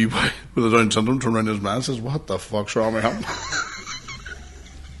on, the wee boy with the Down syndrome turned around to his man and says, "What the fuck's wrong with him?"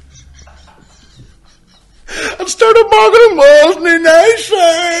 And started mocking him. "Wasn't he nice,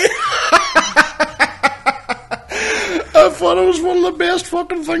 eh?" I thought it was one of the best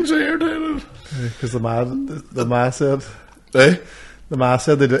fucking things I heard. Because the man said. Eh? The man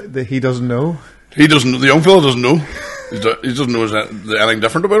said that he doesn't know. He doesn't. The young fella doesn't know. He doesn't know anything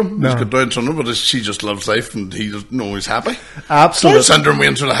different about him. No. He's got Down syndrome, but she just loves life, and he doesn't know he's happy. Absolutely. Down syndrome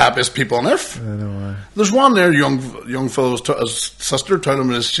means are the happiest people on earth. I know. There's one there, young fellow's his sister told him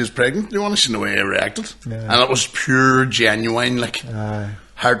that she's pregnant. You want to see the way he reacted, Yeah. and it was pure, genuine, like Aye.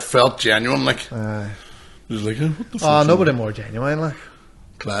 heartfelt, genuine, like. Aye. He was like, "What the fuck?" Oh, nobody more genuine, like.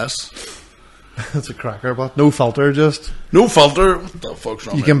 Class. It's a cracker, but no filter, just. No filter. What the fuck's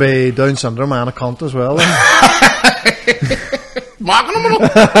wrong? You can be Down syndrome and a cunt as well. Mocking him.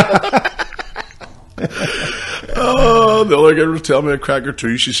 Oh, the other girl was telling me a cracker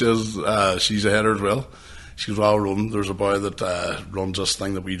too. She says she's a header as well. She goes, "Well, Ronan, there's a boy that runs this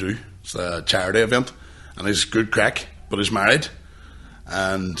thing that we do. It's a charity event, and he's good crack, but he's married."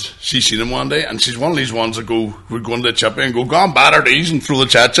 And she's seen him one day, and she's one of these ones that would go into the chippy and go on batter these and throw the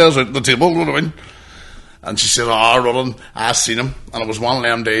cha-chas out the table, you know what I mean? And she said, "Oh, Ronan, I seen him, and it was one of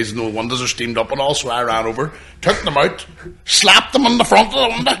them days, and the windows are steamed up and all, so I ran over, took them out, slapped them in the front of the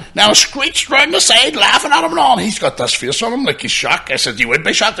window, now screeched round the side, laughing at him and all, and he's got this face on him like he's shocked." I said, "You would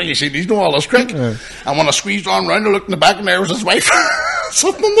be shocked if you seen he's know all this crack." Yeah. And when I squeezed on round, I looked in the back, and there was his wife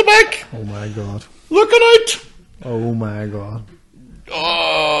sitting in the back, Oh my god. looking out. Oh my god.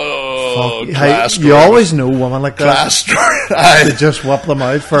 Oh, Fuck. class You always know women like that. class story. They just whip them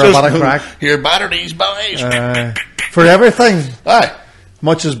out for Just a bit of crack. Here, batter these boys. For everything. Aye.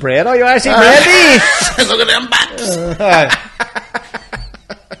 Much as bread. Oh, you want to see bread? Look at them bats. Aye.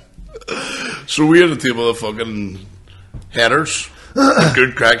 So we had a table of fucking headers,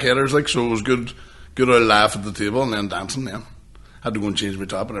 good crack headers, like, so it was good old laugh at the table and then dancing. Then had to go and change my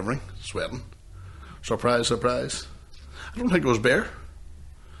top and everything, sweating. Surprise, surprise. I don't think it was bare.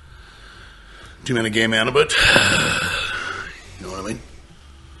 Too many gay men about. You know what I mean?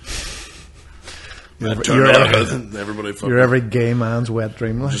 Everybody fucking. You're every gay man's wet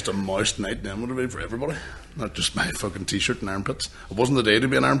dream. Like. Just a moist night then would have been for everybody. Not just my fucking t-shirt and armpits. It wasn't the day to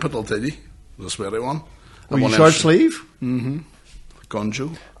be an armpit, I'll tell you. It was a sweaty one. Were you short sleeve?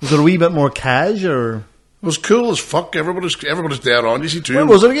 Gunjo. Was it a wee bit more cash or? It was cool as fuck. Everybody's dead on. You see too. Where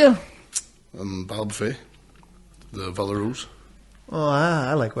was it again? Balbuffet. The Villa Rose. Oh,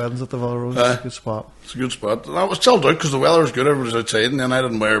 I like weddings at the Villa Rose. It's a good spot. It's a good spot. And I was chilled out because the weather was good. Everybody was outside, and then I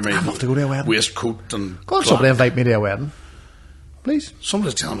didn't wear my I'd love to go to a wedding. waistcoat and. Go on, somebody invite me to a wedding, please.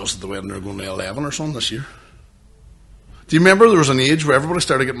 Somebody's telling us at the wedding they're going to 11 or something this year. Do you remember there was an age where everybody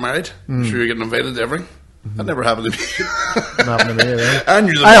started getting married? So you were getting invited to everything. That never happened to me. Not to me, right? And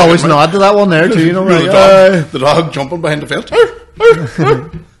you're the I dog, always right? nod to that one there too. You know, You're right? the dog jumping behind the fence.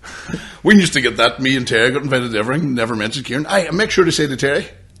 We used to get that. Me and Terry got invited to everything. Never mentioned Kieran. Make sure to say to Terry.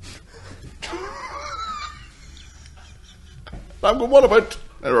 I'm going, what about?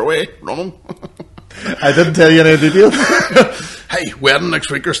 They're away, running. I didn't tell you any details. Hey, wedding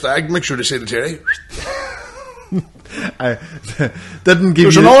next week or stag, make sure to say to Terry. I didn't give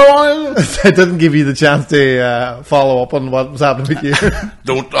There's you. another one. I didn't give you the chance to follow up on what was happening with you.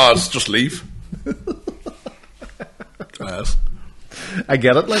 Don't, just leave. Yes. I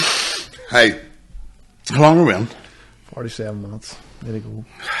get it, like Hey, how long are we in? 47 minutes. There you go.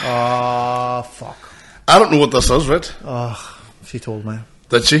 Oh, fuck. I don't know what this is, right? Oh, she told me.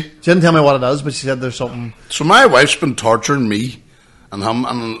 Did she? She didn't tell me what it is, but she said there's something. So my wife's been torturing me and him,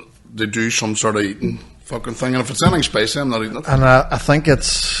 and they do some sort of eating fucking thing, and if it's anything spicy, I'm not eating it. And I think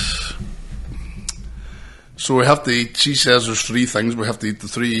it's. So we have to eat, she says there's 3 things, we have to eat the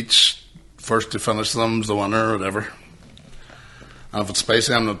 3 each. First to finish them's the winner or whatever. And if it's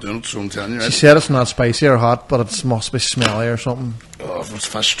spicy, I'm not doing it, so I'm telling you, right? She said it's not spicy or hot, but it must be smelly or something. Oh, if it's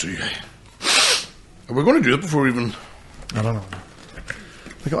fish too. Are we going to do it before we even... I don't know.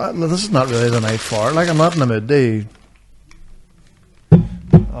 Like, this is not really the night for it. Like, I'm not in the mood to.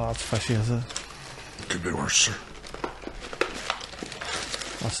 Oh, it's fishy, is it? Could be worse, sir.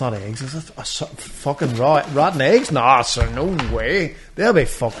 That's not eggs, is it? Fucking rotten eggs? Nah, sir, no way. They'll be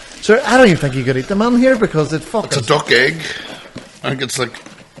fucked. Sir, I don't even think you could eat them in here because it fucking. It's a duck egg. I think it's like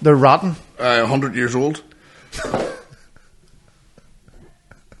They're rotten. 100 years old.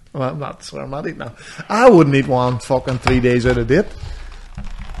 Well, I'm not eating them. I wouldn't eat one fucking 3 days out of date.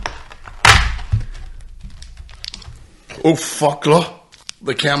 Oh, fuck, look.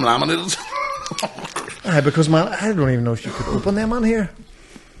 They came laminated. Aye, because, man, I don't even know if you could open them in here.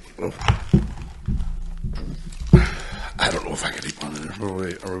 Oh. I don't know if I could eat one in there.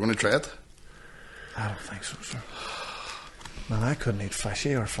 Are we going to try it? I don't think so, sir. Man, I couldn't eat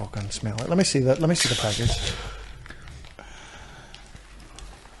fishy or fucking smell it. Let me see that. Let me see the package.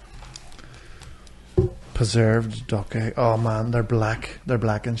 Preserved duck egg. Oh man, they're black. They're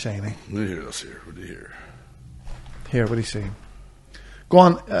black and shiny. What do you hear this here? What do you hear? Here, what do you see? Go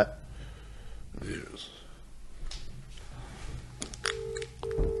on. Yes.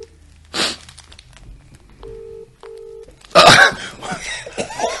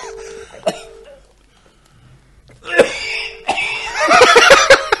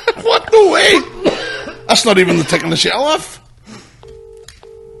 What? No way! That's not even the taking the shell off.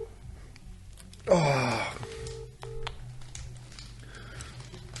 Oh.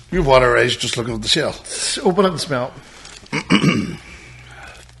 You've water eyes just looking at the shell. Open it and smell.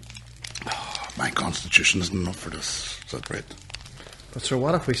 My constitution isn't enough for this. Is that right? But sir,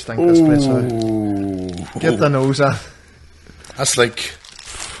 what if we stink this place out? Get the nose out. That's like...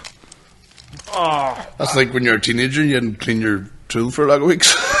 That's like when you're a teenager and you didn't clean your tool for like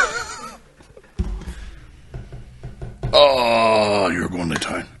weeks. Oh, you're going to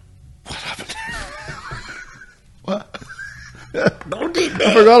town. What happened? What? Don't eat me.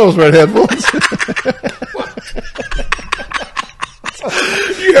 I forgot I was wearing headphones.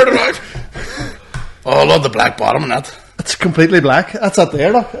 You heard it right. Oh, I love the black bottom and that. It's completely black. That's not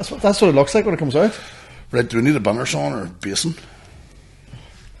there, look. That's what it looks like when it comes out. Right, do we need a bunner sawn or a basin?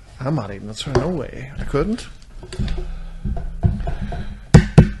 I'm not eating it, sir. No way. I couldn't.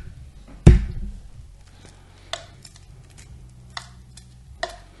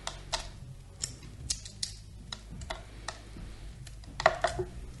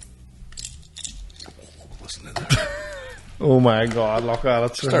 Listen to that. Oh my god, look at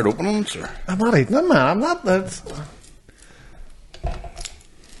it, sir. Start opening it, sir. I'm not eating it, man. I'm not. That's...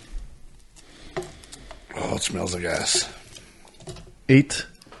 Oh, it smells like ass. Eat.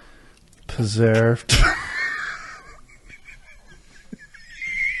 Preserved.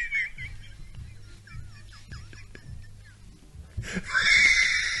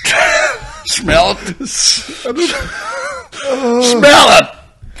 Smell it. Smell it.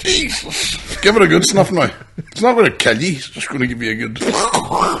 Jesus. Give it a good snuff now. It's not going to kill you. It's just going to give you a good...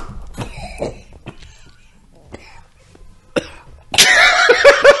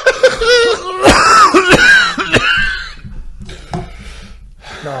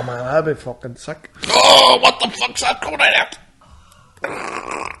 No, man, I'd be fucking sick. Oh, what the fuck's that coming out of?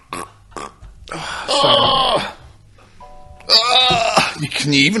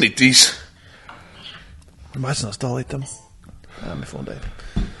 Can you even eat these? Imagine I still eat them. My phone died.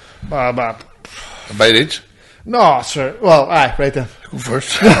 Bah. A bite each? No, sir. Well, aye, right then. Go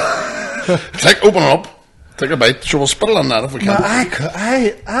first. Open it up. Take a bite. Sure, we'll spit it on that if we can.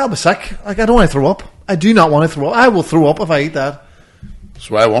 I'll be sick. Like, I don't want to throw up. I do not want to throw up. I will throw up if I eat that. That's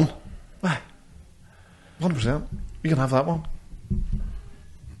why I won. Aye. 100%. You can have that one.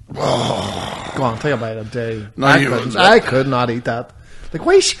 Oh. Go on, take a bite a day. No, I could not eat that. Like,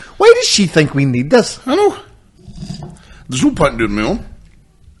 why does she think we need this? I know. There's no point in doing my own.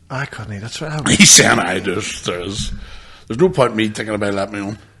 I couldn't eat. That's right. He's saying there's no point in me taking a bite of my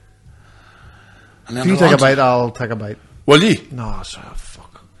own. And then If you take a bite, I'll take a bite. Will you? No, sorry,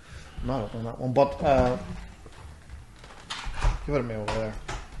 fuck. I'm not up on that one, but give it to me over there.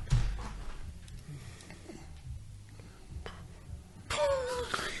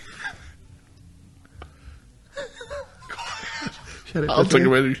 I'll take a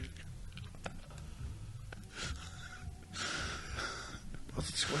bite. What's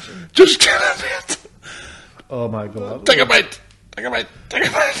it squishing? Just get a bit. Oh my god. Take a bite. Take a bite. Take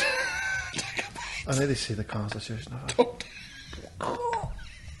a bite. I need to see the constitution of it. Don't.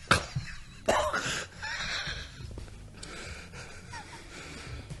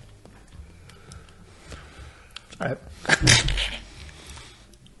 Alright.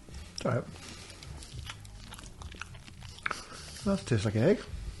 Alright. That tastes like egg.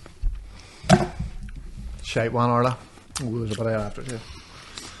 Shite one, Arla. Ooh, there's a bit of after too.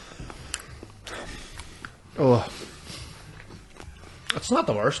 Oh. It's not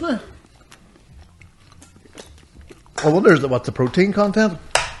the worst now. I wonder what's the protein content?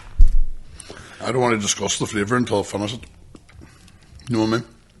 I don't want to discuss the flavour until I finish it. You know what I mean?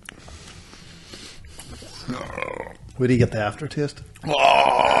 Where do you get the aftertaste?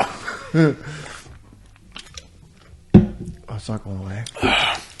 Oh, Oh, it's not going away.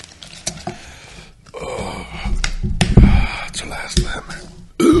 that's the last time.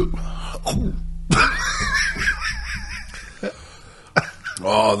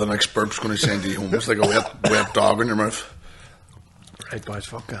 Oh, the next burp's going to send you home. It's like a wet dog in your mouth. Right, boys,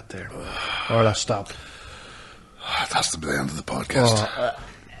 fuck that there. Or let's stop. That's the end of the podcast.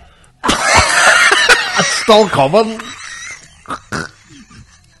 It's still coming.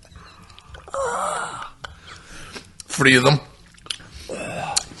 Three of them.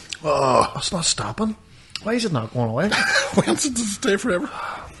 Oh, it's not stopping. Why is it not going away? When's it to stay forever?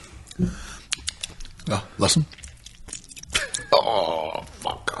 Oh, listen. Oh,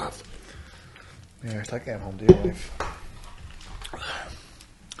 fuck off. Here, take them home to your wife.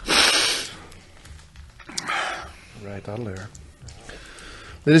 Right, that'll do her.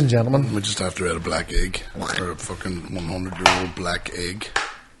 Ladies and gentlemen. We just have to eat a black egg. Or a fucking 100-year-old black egg.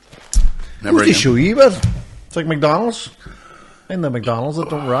 Never What's the again. show you with? It's like McDonald's. In the McDonald's that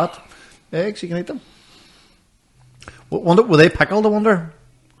don't rot. Eggs, you can eat them. Were they pickled, I wonder?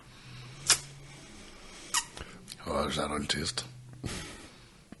 Oh, there's that old taste.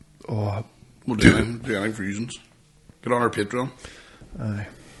 Oh, We'll do anything for usings. Get on our Patreon. aye.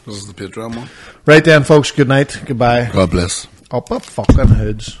 This is the Patreon one. Right then, folks, good night. Goodbye. God bless. Up a fucking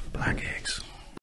hoods. Black eggs.